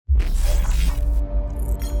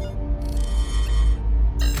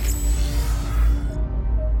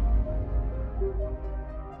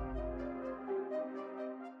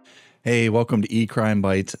Hey, welcome to E-Crime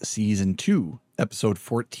Bites Season 2, Episode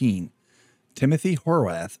 14. Timothy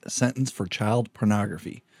Horwath, sentenced for child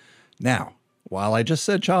pornography. Now, while I just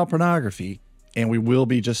said child pornography, and we will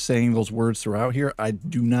be just saying those words throughout here, I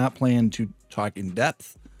do not plan to talk in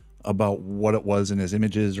depth about what it was in his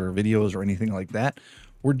images or videos or anything like that.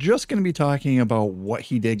 We're just going to be talking about what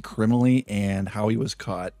he did criminally and how he was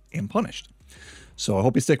caught and punished. So I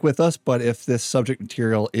hope you stick with us, but if this subject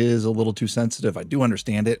material is a little too sensitive, I do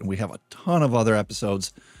understand it, and we have a ton of other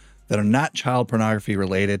episodes that are not child pornography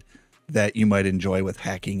related that you might enjoy with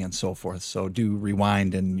hacking and so forth. So do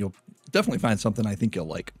rewind and you'll definitely find something I think you'll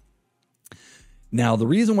like. Now, the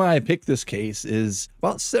reason why I picked this case is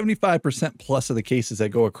about 75% plus of the cases that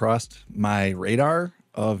go across my radar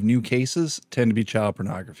of new cases tend to be child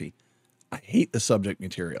pornography. I hate the subject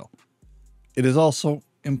material. It is also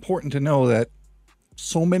important to know that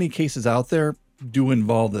so many cases out there do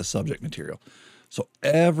involve this subject material. So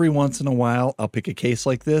every once in a while, I'll pick a case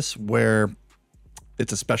like this where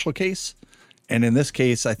it's a special case. And in this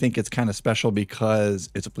case, I think it's kind of special because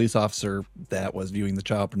it's a police officer that was viewing the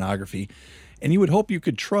child pornography. And you would hope you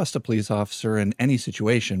could trust a police officer in any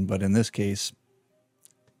situation, but in this case,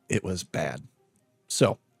 it was bad.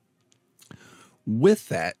 So with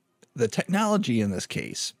that, the technology in this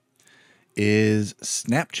case is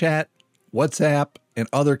Snapchat, WhatsApp, and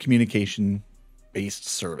other communication-based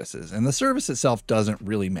services. And the service itself doesn't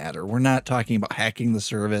really matter. We're not talking about hacking the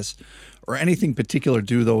service or anything particular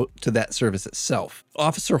due to that service itself.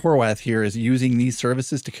 Officer Horwath here is using these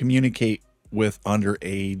services to communicate with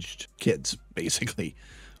underage kids, basically.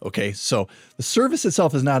 Okay, so the service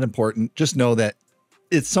itself is not important. Just know that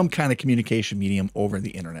it's some kind of communication medium over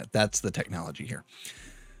the internet. That's the technology here.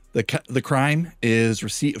 The crime is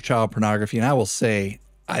receipt of child pornography, and I will say,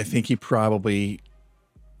 I think he probably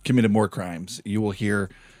committed more crimes. You will hear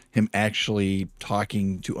him actually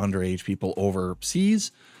talking to underage people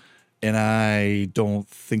overseas, and I don't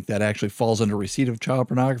think that actually falls under receipt of child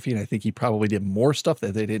pornography, and I think he probably did more stuff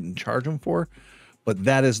that they didn't charge him for, but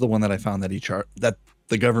that is the one that I found that that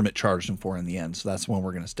the government charged him for in the end, so that's the one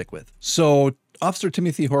we're going to stick with. So Officer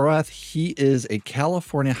Timothy Horwath, he is a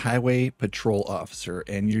California Highway Patrol officer,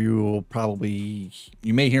 and you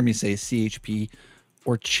may hear me say CHP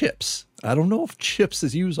or CHIPS. I don't know if CHIPS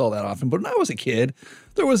is used all that often, but when I was a kid,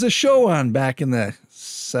 there was a show on back in the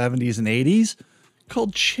 70s and 80s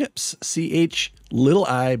called CHIPS, C-H, little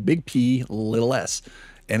I, big P, little S.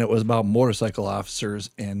 And it was about motorcycle officers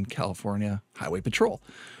in California Highway Patrol.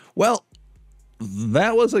 Well,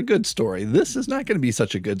 that was a good story. This is not going to be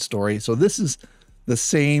such a good story. So this is the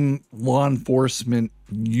same law enforcement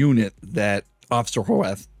unit that Officer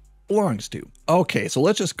Horwath belongs to. Okay, so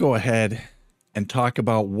let's just go ahead and talk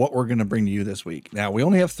about what we're going to bring to you this week. Now, we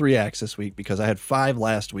only have 3 acts this week because I had 5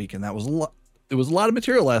 last week, and that was it was a lot of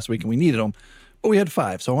material last week, and we needed them, but we had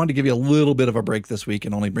 5. So I wanted to give you a little bit of a break this week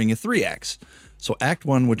and only bring you 3 acts. So Act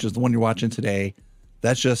 1, which is the one you're watching today,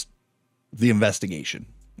 that's just the investigation.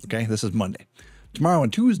 Okay, this is Monday. Tomorrow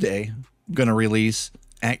and Tuesday, I'm going to release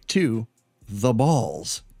Act 2, the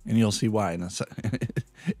balls, and you'll see why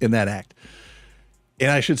in that act. And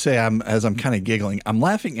I should say, as I'm kind of giggling, I'm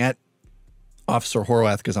laughing at Officer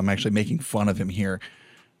Horwath because I'm actually making fun of him here.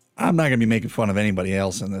 I'm not going to be making fun of anybody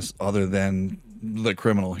else in this other than the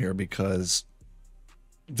criminal here because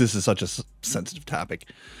this is such a sensitive topic.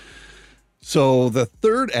 So the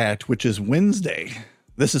third act, which is Wednesday,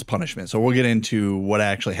 this is punishment. So we'll get into what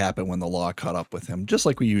actually happened when the law caught up with him, just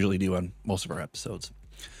like we usually do on most of our episodes.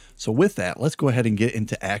 So with that, let's go ahead and get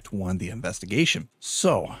into Act 1, the investigation.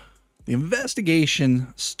 So the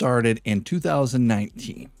investigation started in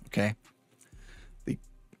 2019, okay?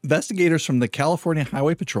 Investigators from the California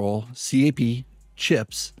Highway Patrol, CAP,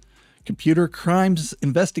 CHIPS, Computer Crimes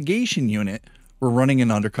Investigation Unit were running an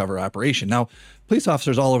undercover operation. Now, police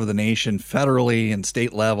officers all over the nation, federally and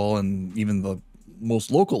state level, and even the most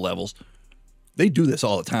local levels, they do this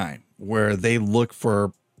all the time, where they look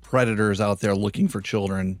for predators out there looking for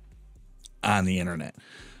children on the internet.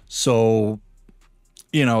 So,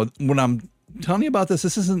 you know, when I'm telling you about this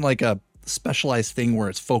isn't like a specialized thing where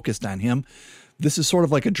it's focused on him. This is sort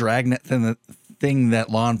of like a dragnet thing that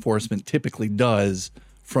law enforcement typically does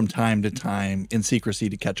from time to time in secrecy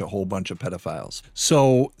to catch a whole bunch of pedophiles.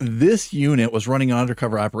 So this unit was running an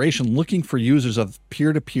undercover operation looking for users of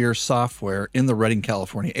peer-to-peer software in the Redding,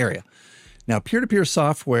 California area. Now, peer-to-peer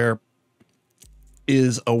software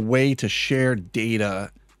is a way to share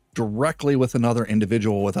data directly with another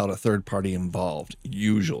individual without a third party involved,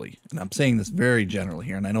 usually. And I'm saying this very generally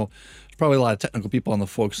here, and I know there's probably a lot of technical people on the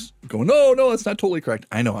folks going, no, that's not totally correct.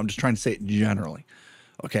 I know, I'm just trying to say it generally.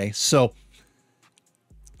 Okay, so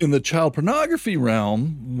In the child pornography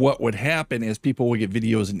realm, what would happen is people would get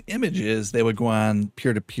videos and images. They would go on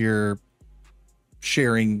peer-to-peer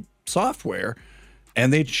sharing software,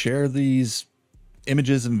 and they'd share these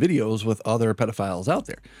images and videos with other pedophiles out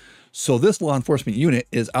there. So this law enforcement unit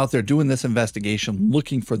is out there doing this investigation,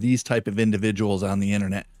 looking for these type of individuals on the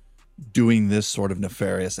internet doing this sort of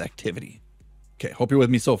nefarious activity. Okay, hope you're with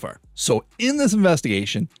me so far. So in this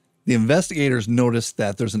investigation, the investigators noticed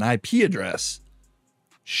that there's an IP address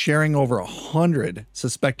sharing over 100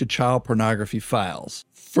 suspected child pornography files.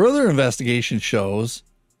 Further investigation shows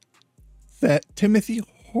that Timothy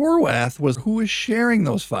Horwath was who was sharing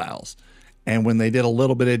those files. And when they did a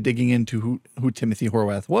little bit of digging into who Timothy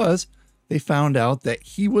Horwath was, they found out that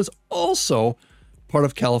he was also part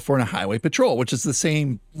of California Highway Patrol, which is the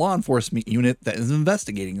same law enforcement unit that is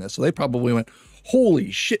investigating this. So they probably went,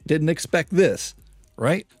 holy shit, didn't expect this,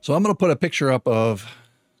 right? So I'm going to put a picture up of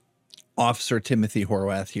Officer Timothy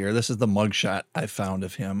Horwath here. This is the mugshot I found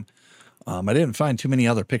of him. I didn't find too many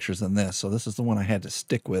other pictures than this, so this is the one I had to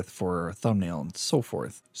stick with for a thumbnail and so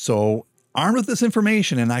forth. So armed with this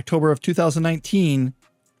information in October of 2019,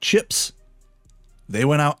 CHIPS, they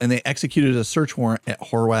went out and they executed a search warrant at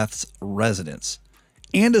Horwath's residence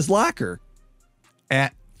and his locker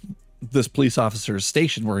at this police officer's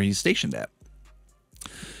station where he's stationed at.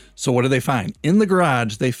 So what did they find? In the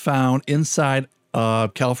garage, they found inside a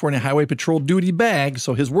California Highway Patrol duty bag,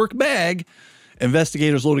 so his work bag,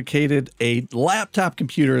 investigators located a laptop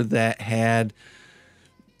computer that had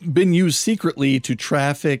been used secretly to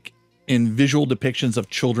traffic in visual depictions of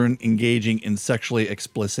children engaging in sexually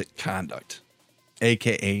explicit conduct,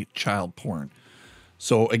 aka child porn.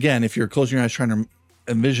 So again, if you're closing your eyes trying to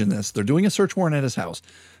envision this, they're doing a search warrant at his house.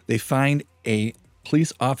 They find a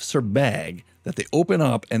police officer bag that they open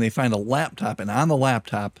up and they find a laptop, and on the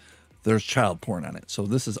laptop, there's child porn on it. So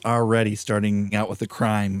this is already starting out with the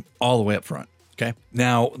crime all the way up front. Okay.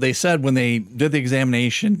 Now, they said when they did the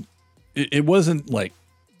examination, it wasn't like,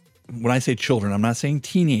 when I say children, I'm not saying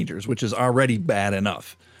teenagers, which is already bad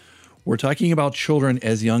enough. We're talking about children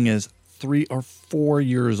as young as 3 or 4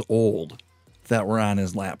 years old that were on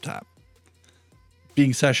his laptop,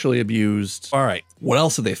 being sexually abused. All right. What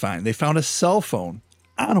else did they find? They found a cell phone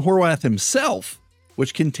on Horwath himself,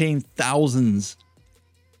 which contained thousands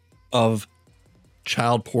of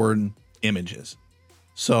child porn images.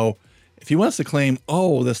 So if he wants to claim,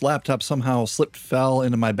 oh, this laptop somehow fell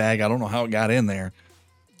into my bag, I don't know how it got in there,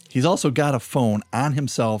 he's also got a phone on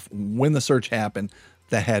himself when the search happened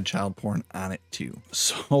that had child porn on it too.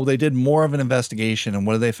 So they did more of an investigation, and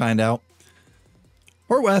what did they find out?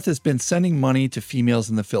 Horwath has been sending money to females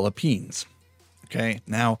in the Philippines. Okay,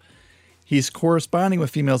 now he's corresponding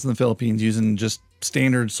with females in the Philippines using just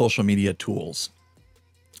standard social media tools.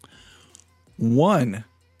 One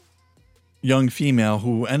young female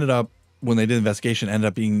who ended up, when they did the investigation, ended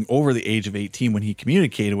up being over the age of 18 when he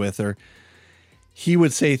communicated with her. He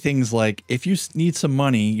would say things like, if you need some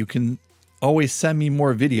money, you can always send me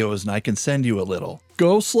more videos and I can send you a little.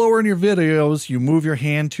 Go slower in your videos. You move your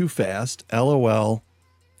hand too fast. LOL.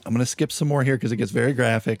 I'm going to skip some more here because it gets very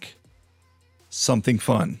graphic. Something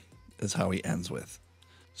fun is how he ends with.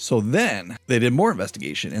 So then they did more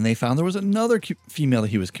investigation and they found there was another female that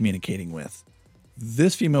he was communicating with.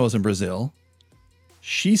 This female was in Brazil.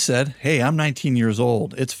 She said, hey, I'm 19 years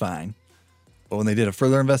old. It's fine. But when they did a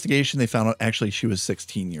further investigation, they found out actually she was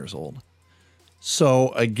 16 years old. So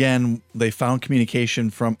again, they found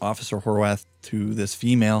communication from Officer Horwath to this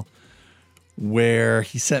female where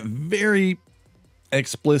he sent very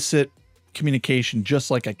explicit communication,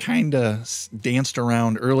 just like I kind of danced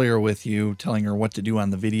around earlier with you, telling her what to do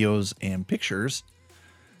on the videos and pictures.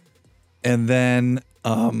 And then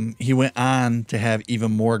he went on to have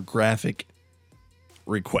even more graphic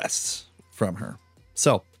requests from her.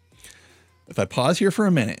 So if I pause here for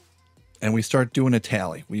a minute and we start doing a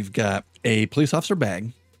tally, we've got a police officer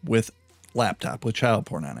bag with laptop with child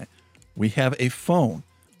porn on it. We have a phone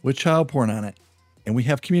with child porn on it. And we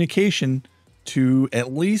have communication to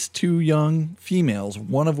at least 2 young females,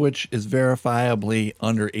 one of which is verifiably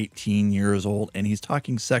under 18 years old. And he's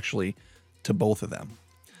talking sexually to both of them.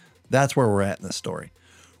 That's where we're at in this story.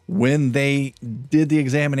 When they did the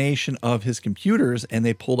examination of his computers and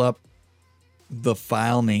they pulled up the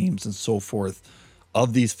file names and so forth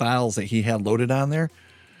of these files that he had loaded on there,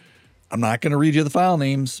 I'm not going to read you the file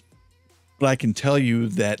names, but I can tell you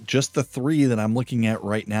that just the 3 that I'm looking at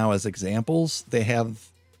right now as examples, they have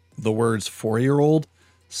the words 4-year-old,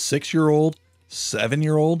 6-year-old,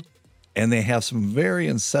 7-year-old, and they have some very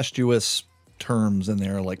incestuous terms in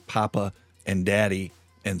there like papa and daddy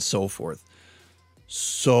and so forth.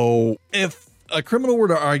 So if a criminal were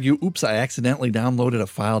to argue, oops, I accidentally downloaded a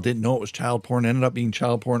file, didn't know it was child porn, ended up being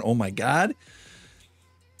child porn, oh my God.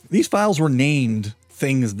 These files were named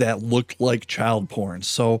things that looked like child porn.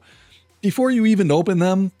 So before you even open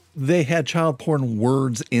them, they had child porn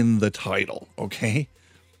words in the title, okay?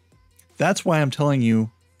 That's why I'm telling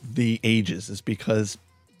you the ages, is because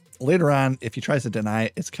later on, if he tries to deny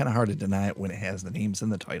it, it's kind of hard to deny it when it has the names in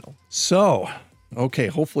the title. So, okay,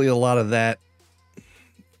 hopefully a lot of that,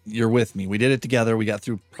 you're with me. We did it together. We got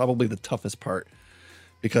through probably the toughest part,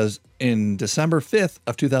 because in December 5th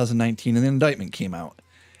of 2019, an indictment came out.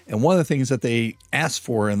 And one of the things that they asked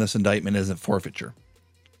for in this indictment is a forfeiture.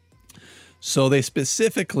 So they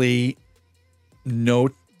specifically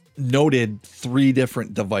noted 3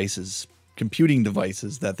 different devices, computing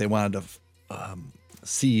devices, that they wanted to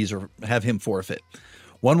seize or have him forfeit.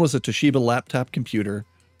 One was a Toshiba laptop computer.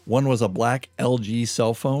 One was a black LG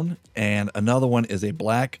cell phone. And another one is a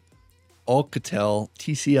black Alcatel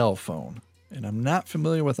TCL phone. And I'm not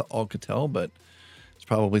familiar with the Alcatel, but it's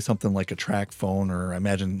probably something like a track phone, or I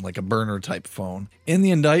imagine like a burner type phone. In the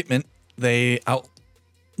indictment, they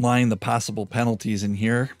outline the possible penalties in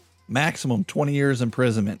here. Maximum 20 years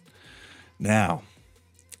imprisonment. Now,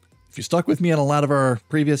 if you stuck with me on a lot of our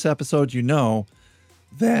previous episodes, you know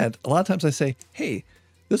that a lot of times I say, hey,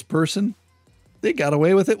 this person, they got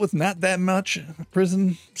away with it with not that much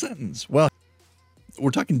prison sentence. Well,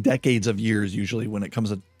 we're talking decades of years usually when it comes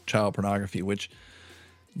to child pornography, which,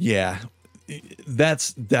 yeah,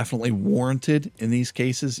 that's definitely warranted in these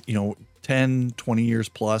cases. 10, 20 years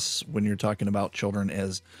plus when you're talking about children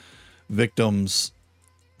as victims.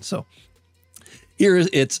 So here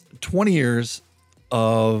it's 20 years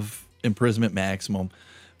of imprisonment maximum.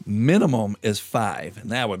 Minimum is 5,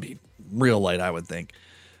 and that would be real light, I would think.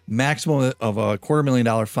 Maximum of a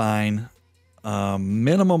 $250,000 fine.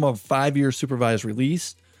 Minimum of 5 years supervised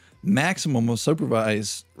release. Maximum of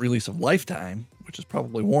supervised release of lifetime, which is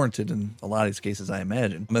probably warranted in a lot of these cases, I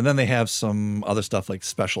imagine. And then they have some other stuff like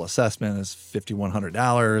special assessment is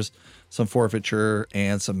 $5,100, some forfeiture,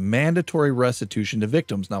 and some mandatory restitution to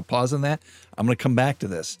victims. Now, pause on that. I'm going to come back to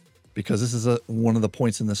this because this is one of the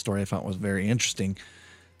points in this story I found was very interesting.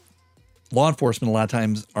 Law enforcement a lot of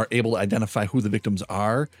times are able to identify who the victims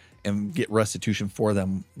are and get restitution for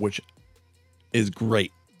them, which is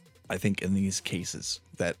great, I think, in these cases,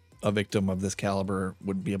 that a victim of this caliber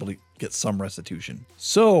would be able to get some restitution.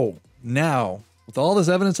 So now, with all this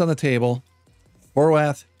evidence on the table,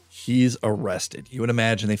 Horwath, he's arrested. You would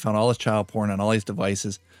imagine they found all his child porn on all these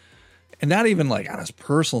devices, and not even like on his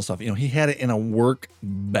personal stuff. He had it in a work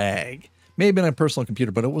bag. May have been a personal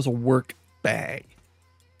computer, but it was a work bag.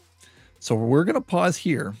 So we're going to pause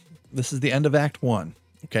here. This is the end of Act 1.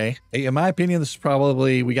 Okay. In my opinion, this is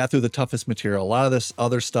probably, we got through the toughest material. A lot of this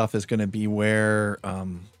other stuff is going to be where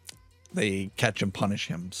they catch and punish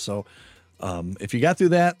him. So if you got through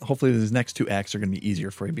that, hopefully these next 2 acts are going to be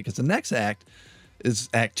easier for you, because the next act is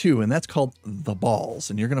Act 2, and that's called The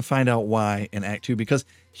Balls. And you're going to find out why in Act 2, because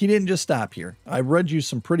he didn't just stop here. I read you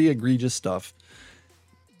some pretty egregious stuff.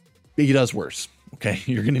 He does worse. Okay.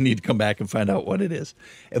 You're going to need to come back and find out what it is.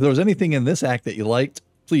 If there was anything in this act that you liked,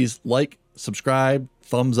 please like, subscribe,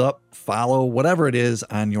 thumbs up, follow, whatever it is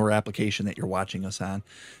on your application that you're watching us on.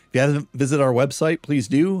 If you haven't visited our website, please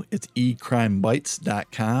do. It's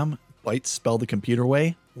ecrimebites.com. Bites spelled the computer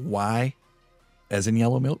way. Y as in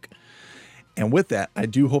yellow milk. And with that, I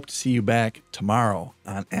do hope to see you back tomorrow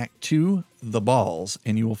on Act 2, The Balls,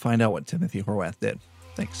 and you will find out what Timothy Horwath did.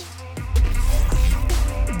 Thanks.